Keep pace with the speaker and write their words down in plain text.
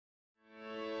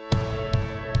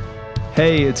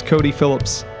Hey, it's Cody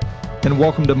Phillips, and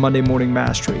welcome to Monday Morning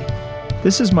Mastery.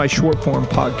 This is my short form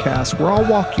podcast where I'll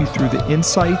walk you through the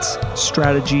insights,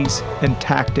 strategies, and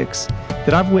tactics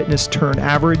that I've witnessed turn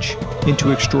average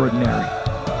into extraordinary.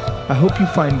 I hope you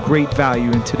find great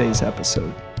value in today's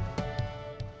episode.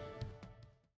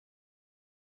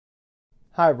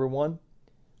 Hi, everyone.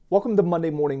 Welcome to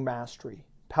Monday Morning Mastery,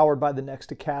 powered by the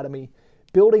Next Academy,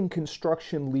 building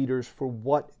construction leaders for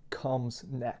what comes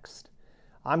next.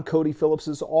 I'm Cody Phillips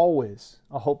as always.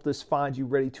 I hope this finds you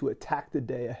ready to attack the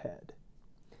day ahead.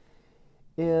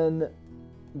 In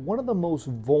one of the most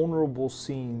vulnerable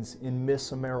scenes in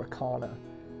Miss Americana,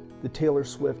 the Taylor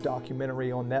Swift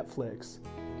documentary on Netflix,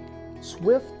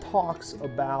 Swift talks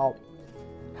about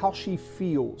how she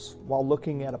feels while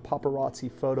looking at a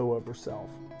paparazzi photo of herself.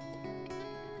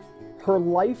 Her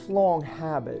lifelong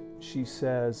habit, she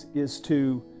says, is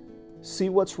to see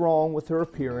what's wrong with her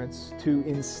appearance, to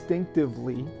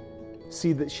instinctively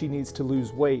see that she needs to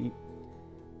lose weight,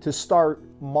 to start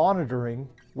monitoring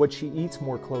what she eats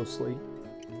more closely,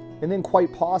 and then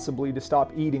quite possibly to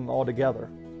stop eating altogether.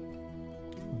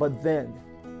 But then,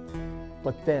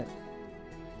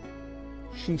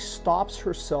 she stops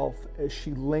herself as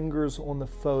she lingers on the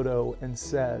photo and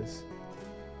says,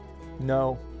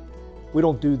 "No, we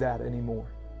don't do that anymore.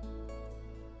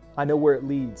 I know where it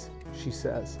leads," she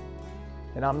says,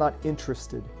 "and I'm not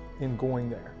interested in going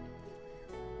there."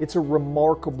 It's a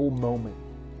remarkable moment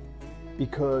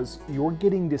because you're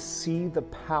getting to see the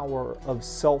power of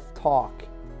self-talk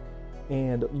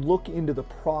and look into the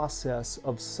process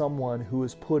of someone who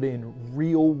has put in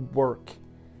real work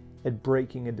at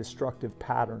breaking a destructive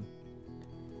pattern.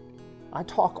 I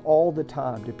talk all the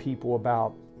time to people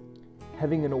about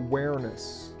having an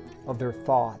awareness of their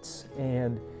thoughts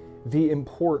and the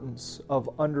importance of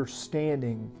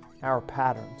understanding our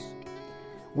patterns.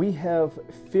 We have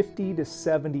 50 to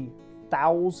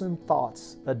 70,000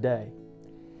 thoughts a day,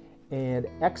 and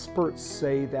experts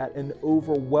say that an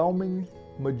overwhelming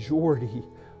majority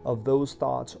of those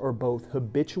thoughts are both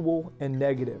habitual and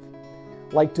negative,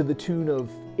 like to the tune of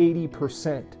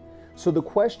 80%. So the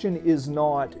question is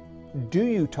not, do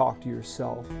you talk to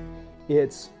yourself?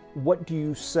 It's, what do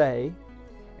you say?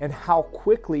 And how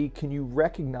quickly can you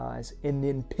recognize and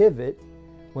then pivot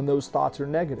when those thoughts are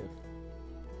negative?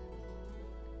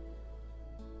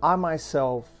 I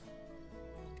myself,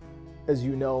 as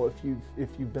you know, if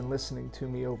you've been listening to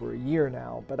me over a year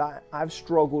now, but I've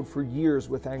struggled for years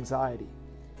with anxiety.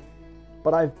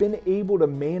 But I've been able to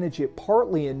manage it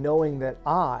partly in knowing that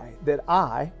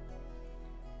I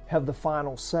have the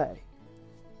final say.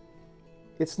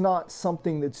 It's not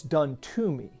something that's done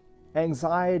to me.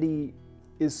 Anxiety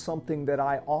is something that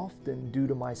I often do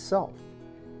to myself,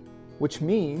 which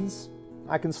means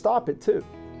I can stop it too.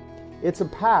 It's a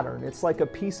pattern. It's like a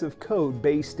piece of code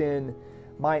based in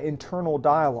my internal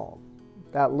dialogue,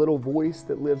 that little voice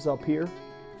that lives up here,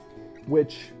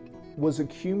 which was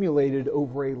accumulated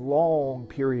over a long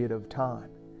period of time.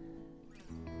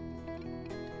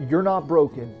 You're not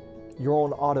broken. You're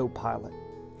on autopilot.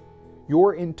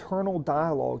 Your internal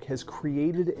dialogue has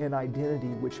created an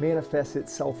identity which manifests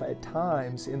itself at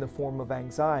times in the form of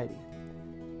anxiety.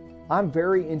 I'm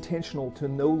very intentional to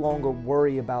no longer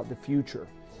worry about the future.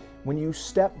 When you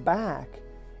step back,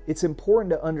 it's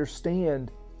important to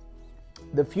understand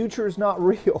the future is not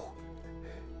real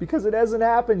because it hasn't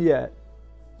happened yet.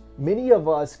 Many of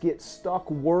us get stuck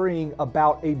worrying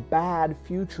about a bad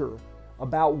future,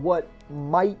 about what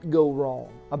might go wrong,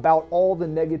 about all the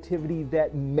negativity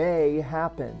that may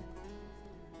happen.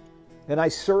 And I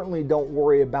certainly don't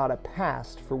worry about a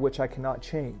past for which I cannot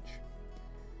change.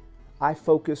 I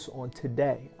focus on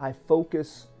today. I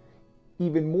focus,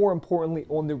 even more importantly,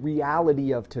 on the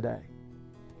reality of today.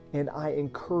 And I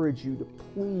encourage you to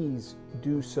please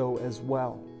do so as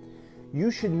well. You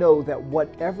should know that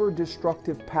whatever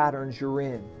destructive patterns you're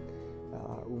in,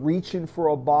 reaching for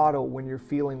a bottle when you're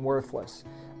feeling worthless,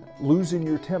 losing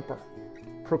your temper,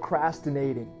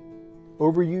 procrastinating,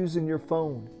 overusing your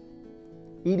phone,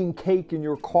 eating cake in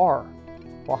your car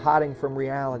while hiding from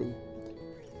reality,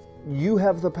 you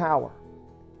have the power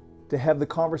to have the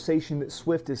conversation that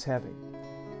Swift is having,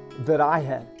 that I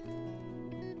had.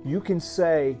 You can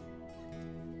say,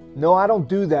 "No, I don't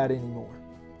do that anymore,"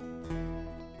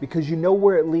 because you know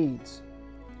where it leads,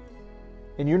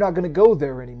 and you're not going to go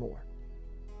there anymore.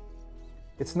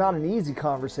 It's not an easy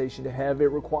conversation to have.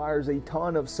 It requires a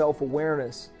ton of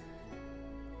self-awareness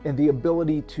and the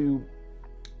ability to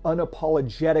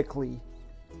unapologetically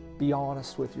be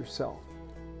honest with yourself.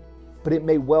 But it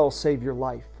may well save your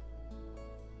life.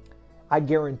 I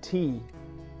guarantee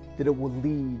that it will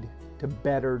lead to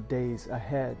better days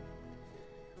ahead.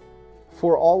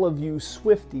 For all of you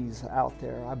Swifties out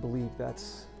there, I believe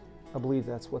that's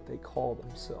what they call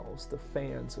themselves, the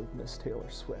fans of Miss Taylor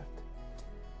Swift.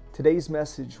 Today's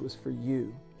message was for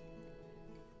you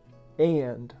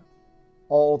and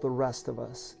all the rest of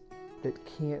us that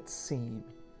can't seem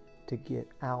to get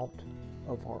out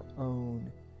of our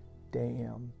own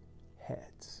damn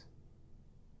heads.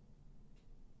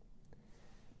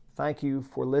 Thank you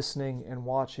for listening and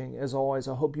watching. As always,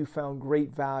 I hope you found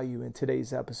great value in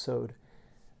today's episode.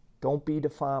 Don't be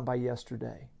defined by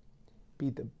yesterday. Be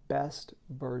the best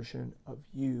version of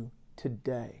you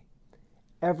today.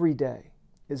 Every day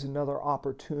is another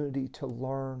opportunity to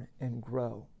learn and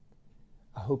grow.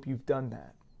 I hope you've done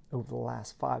that over the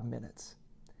last 5 minutes.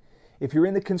 If you're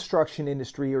in the construction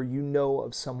industry or you know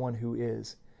of someone who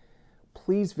is,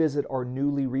 please visit our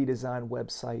newly redesigned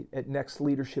website at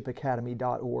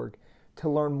nextleadershipacademy.org to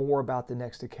learn more about the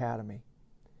Next Academy.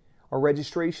 Our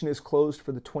registration is closed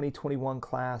for the 2021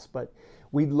 class, but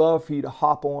we'd love for you to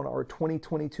hop on our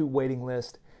 2022 waiting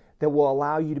list that will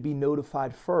allow you to be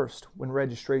notified first when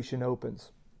registration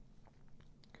opens.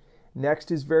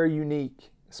 Next is very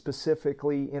unique,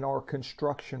 specifically in our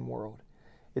construction world.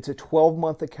 It's a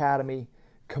 12-month academy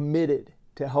committed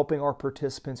to helping our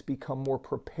participants become more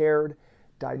prepared,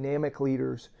 dynamic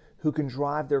leaders who can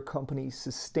drive their company's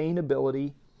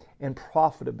sustainability and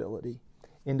profitability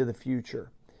into the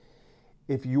future.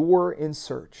 If you're in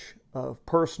search of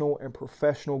personal and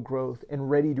professional growth and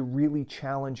ready to really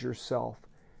challenge yourself,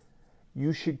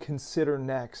 you should consider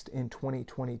Next in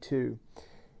 2022.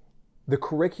 The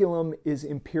curriculum is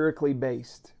empirically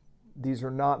based. These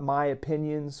are not my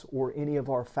opinions or any of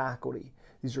our faculty.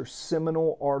 These are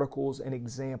seminal articles and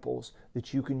examples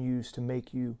that you can use to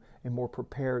make you a more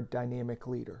prepared, dynamic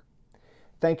leader.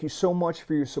 Thank you so much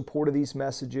for your support of these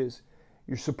messages,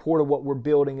 your support of what we're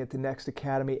building at the Next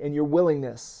Academy, and your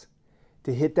willingness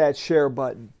to hit that share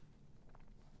button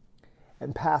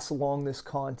and pass along this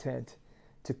content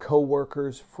to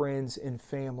coworkers, friends, and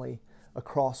family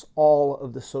across all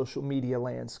of the social media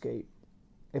landscape.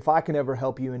 If I can ever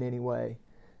help you in any way,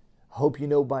 I hope you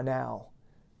know by now,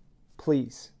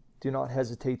 please do not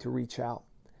hesitate to reach out.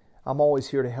 I'm always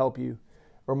here to help you,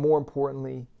 or more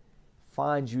importantly,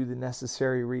 find you the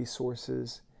necessary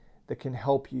resources that can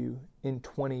help you in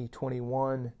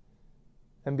 2021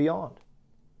 and beyond.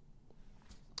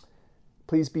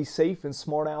 Please be safe and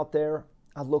smart out there.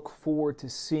 I look forward to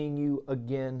seeing you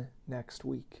again next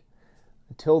week.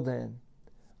 Until then,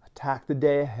 attack the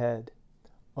day ahead,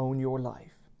 own your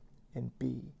life, and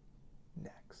be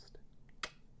next.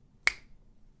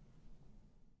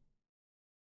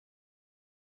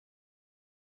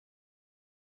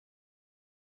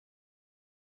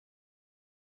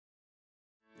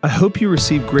 I hope you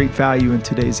received great value in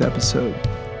today's episode.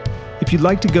 If you'd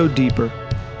like to go deeper,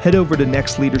 head over to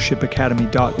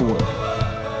nextleadershipacademy.org,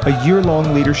 a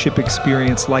year-long leadership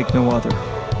experience like no other,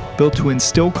 built to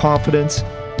instill confidence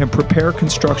and prepare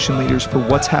construction leaders for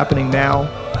what's happening now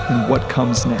and what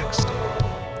comes next.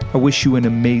 I wish you an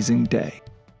amazing day.